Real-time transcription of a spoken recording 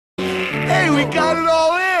Hey, we got it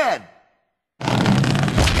all in!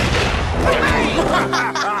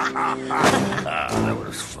 That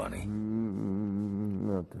was funny.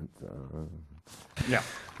 Yeah.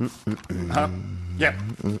 Yeah.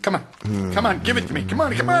 Come on. Come on, give it to me. Come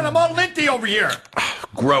on, I'm all linty over here.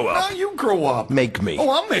 Grow up. No, you grow up. Make me. Oh,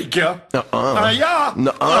 I'll make you. Uh-uh. Yeah.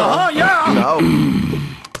 Nuh-uh. Yeah. No.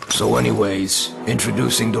 So anyways,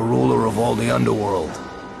 introducing the ruler of all the underworld,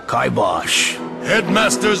 Kibosh.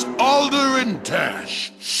 Headmasters Alder and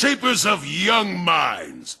Tash, shapers of young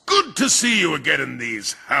minds. Good to see you again in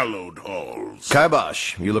these hallowed halls.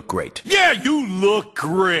 Kibosh, you look great. Yeah, you look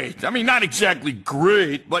great. I mean, not exactly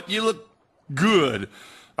great, but you look good.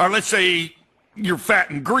 Or let's say you're fat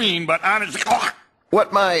and green, but honestly...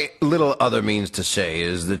 What my little other means to say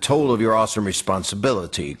is the toll of your awesome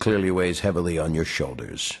responsibility clearly weighs heavily on your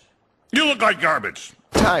shoulders. You look like garbage.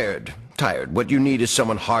 Tired. What you need is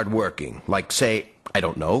someone hardworking, like, say, I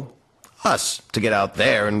don't know, us, to get out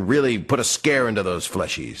there and really put a scare into those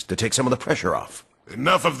fleshies, to take some of the pressure off.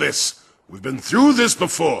 Enough of this. We've been through this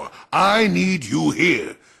before. I need you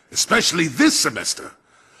here, especially this semester.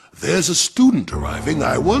 There's a student arriving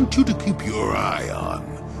I want you to keep your eye on.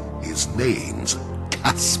 His name's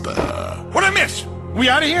Casper. What'd I miss? We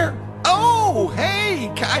out of here? Oh,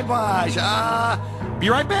 hey, Kibosh.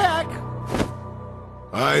 Be right back.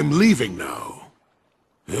 I'm leaving now.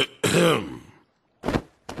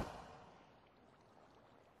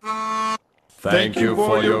 Thank you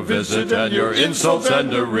for your visit and your insults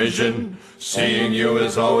and derision. Seeing you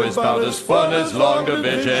is always about as fun as long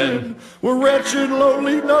division. We're wretched,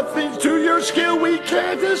 lonely, nothing to your skill we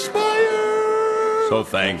can't aspire. So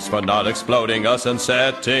thanks for not exploding us and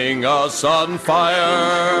setting us on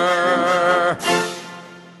fire.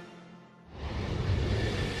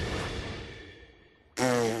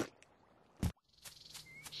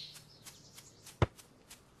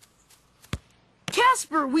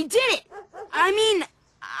 Casper, we did it! I mean,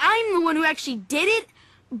 I'm the one who actually did it,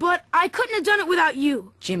 but I couldn't have done it without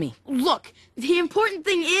you. Jimmy. Look, the important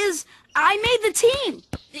thing is, I made the team.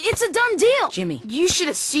 It's a done deal. Jimmy. You should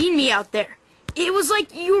have seen me out there. It was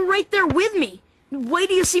like you were right there with me. Wait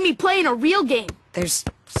till you see me play in a real game. There's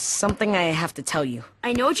something I have to tell you.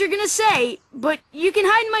 I know what you're gonna say, but you can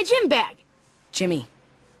hide in my gym bag. Jimmy,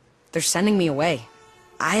 they're sending me away.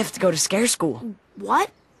 I have to go to scare school.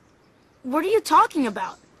 What? What are you talking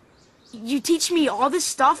about? You teach me all this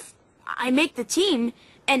stuff, I make the team,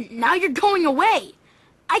 and now you're going away.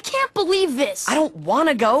 I can't believe this. I don't want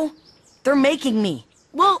to go. They're making me.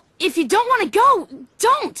 Well, if you don't want to go,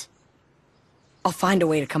 don't. I'll find a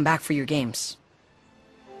way to come back for your games.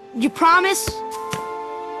 You promise?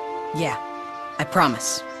 Yeah, I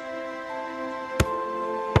promise.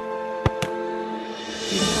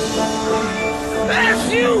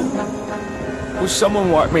 That's you! Will someone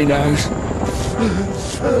wipe me nose?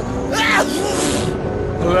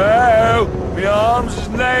 Hello? My arms is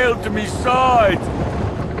nailed to me side.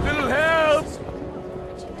 Little help!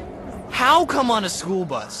 How come on a school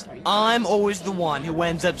bus, I'm always the one who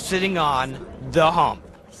ends up sitting on the hump?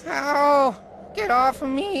 Oh, get off of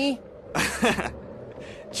me.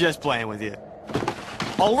 Just playing with you.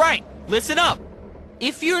 Alright, listen up.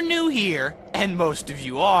 If you're new here, and most of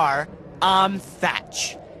you are, I'm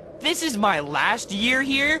Thatch. This is my last year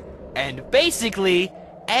here, and basically,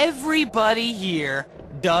 everybody here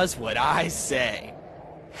does what I say.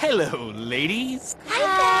 Hello, ladies.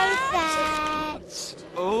 Hi, Thatch.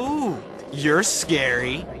 Oh, you're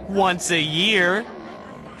scary. Once a year.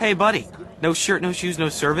 Hey, buddy. No shirt, no shoes, no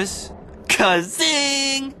service?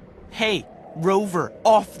 Kazing! Hey, Rover,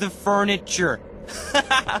 off the furniture.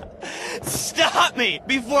 Stop me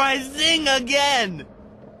before I zing again!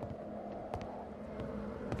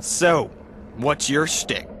 So, what's your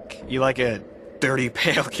shtick? You like a dirty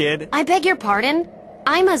pale kid? I beg your pardon?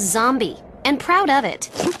 I'm a zombie, and proud of it.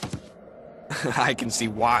 I can see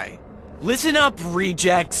why. Listen up,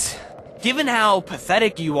 rejects. Given how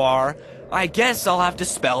pathetic you are, I guess I'll have to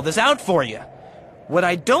spell this out for you. What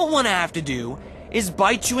I don't want to have to do is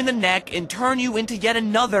bite you in the neck and turn you into yet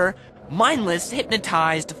another mindless,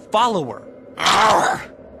 hypnotized follower. Arrgh!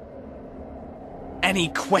 Any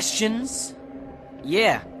questions?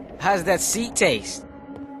 Yeah, how's that seat taste?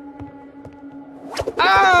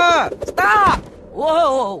 Ah! Stop!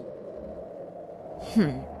 Whoa!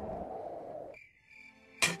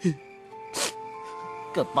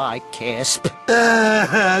 Goodbye, Casper.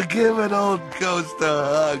 Give an old ghost a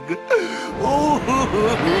hug.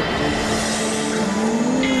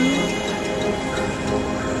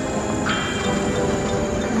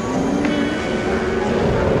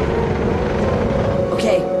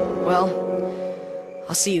 Okay, well,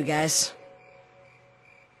 I'll see you guys.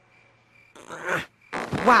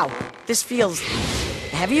 Wow, this feels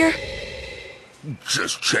heavier?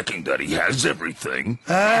 Just checking that he has everything.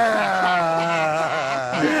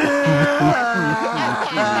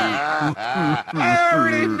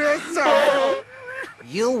 Hurry, missile!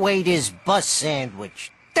 You ate his bus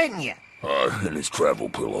sandwich, didn't you? And his travel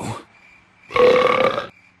pillow.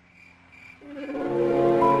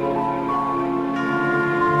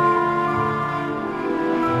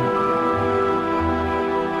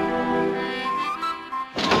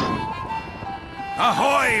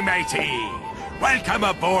 Ahoy, matey! Welcome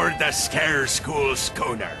aboard the Scare School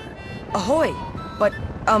schooner. Ahoy! But,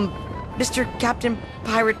 Mr. Captain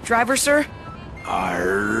Pirate Driver, sir?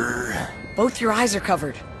 Arr. Both your eyes are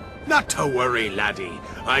covered. Not to worry, laddie.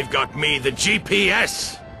 I've got me the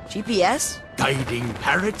GPS. GPS? Guiding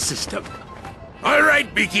parrot system. All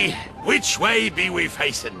right, Beaky. Which way be we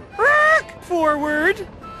facing? Forward.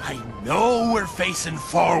 I know we're facing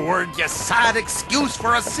forward, you sad excuse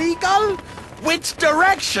for a seagull. Which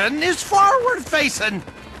direction is forward facing?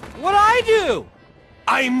 What I do?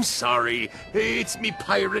 I'm sorry. It's me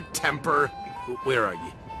pirate temper. Where are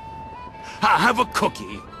you? Have a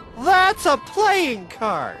cookie. That's a playing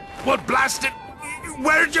card. What, blast it?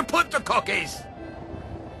 Where'd you put the cookies?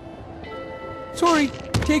 Sorry,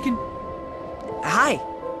 taken. Hi.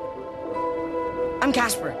 I'm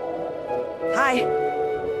Casper. Hi.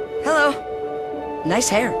 Hello. Nice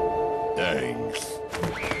hair. Thanks.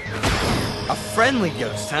 A friendly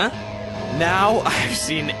ghost, huh? Now I've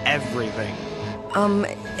seen everything.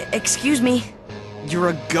 Excuse me. You're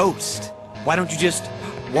a ghost. Why don't you just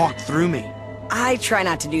walk through me? I try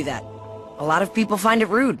not to do that. A lot of people find it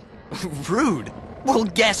rude. Rude? Well,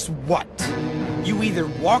 guess what? You either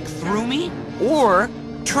walk through me, or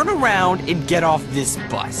turn around and get off this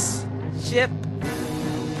bus. Ship.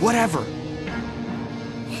 Whatever.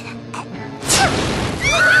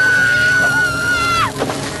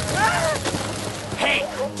 Hey,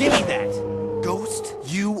 give me that. Ghost,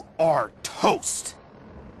 you are toast.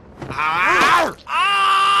 Arr!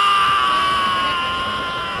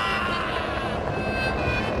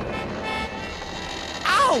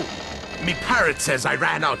 Ow! Me parrot says I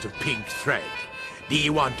ran out of pink thread. Do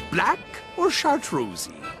you want black or chartreuse?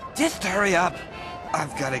 Just hurry up.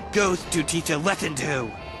 I've got a ghost to teach a lesson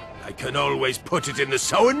to. I can always put it in the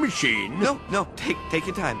sewing machine. No, take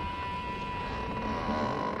your time.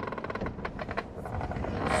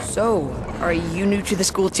 So, are you new to the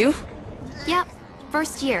school too? Yep,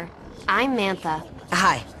 first year. I'm Mantha.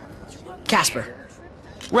 Hi. Casper.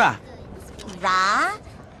 Rah. Rah?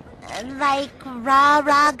 Like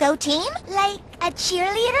rah, go team? Like a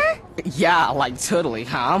cheerleader? Yeah, like totally.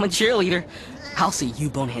 I'm a cheerleader. I'll see you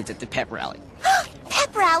boneheads at the pep rally.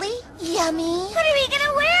 Pep rally? Yummy. What are we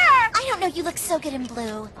gonna wear? I don't know, you look so good in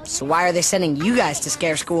blue. So why are they sending you guys to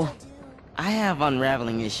scare school? I have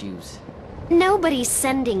unraveling issues. Nobody's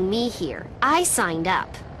sending me here. I signed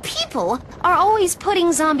up. People are always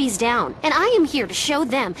putting zombies down, and I am here to show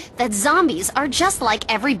them that zombies are just like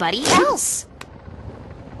everybody else.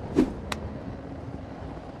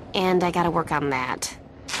 And I gotta work on that.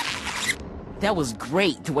 That was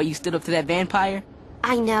great, the way you stood up to that vampire.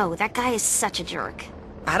 I know, that guy is such a jerk.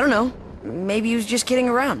 I don't know. Maybe he was just kidding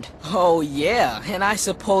around. Oh, yeah, and I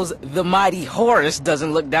suppose the mighty Horus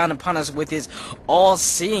doesn't look down upon us with his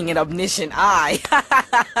all-seeing and omniscient eye.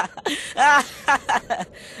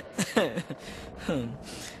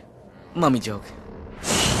 Mummy joke.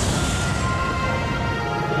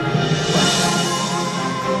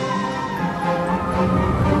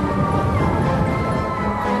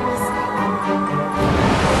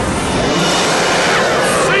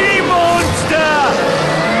 Sea monster!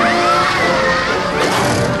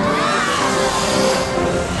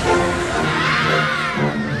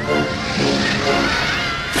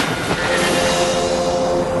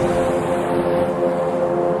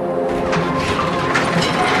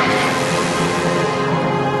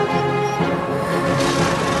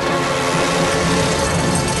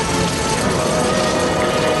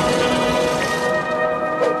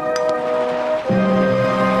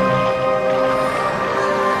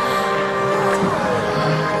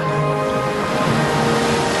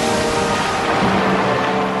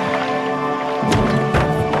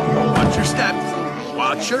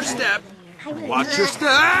 Watch your step. Watch your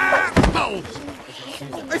step. Oh!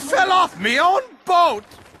 I fell off me own boat.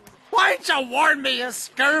 Why'd you warn me, you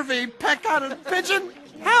scurvy, peck-out pigeon?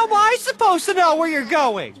 How am I supposed to know where you're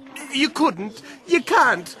going? You couldn't. You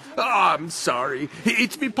can't. Oh, I'm sorry.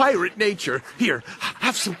 It's me pirate nature. Here,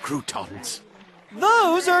 have some croutons.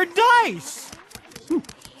 Those are dice.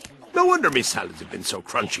 No wonder me salads have been so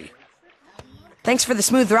crunchy. Thanks for the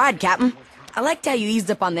smooth ride, Captain. I liked how you eased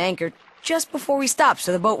up on the anchor. just before we stopped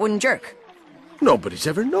so the boat wouldn't jerk. Nobody's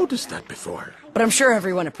ever noticed that before. But I'm sure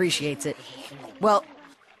everyone appreciates it. Well,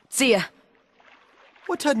 see ya.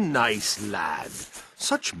 What a nice lad.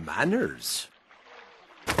 Such manners.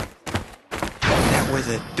 That was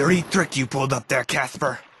a dirty trick you pulled up there,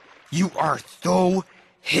 Casper. You are so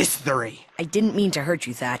history. I didn't mean to hurt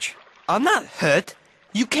you, Thatch. I'm not hurt.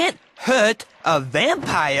 You can't hurt a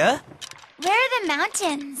vampire. Where are the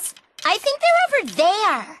mountains? I think they're over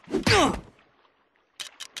there.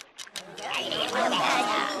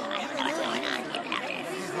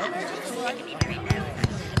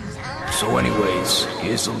 So anyways,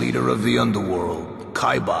 here's the leader of the underworld,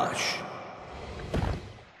 Kibosh.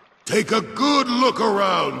 Take a good look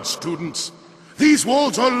around, students. These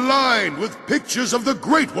walls are lined with pictures of the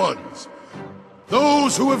Great Ones.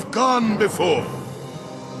 Those who have gone before.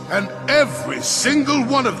 And every single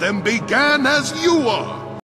one of them began as you are.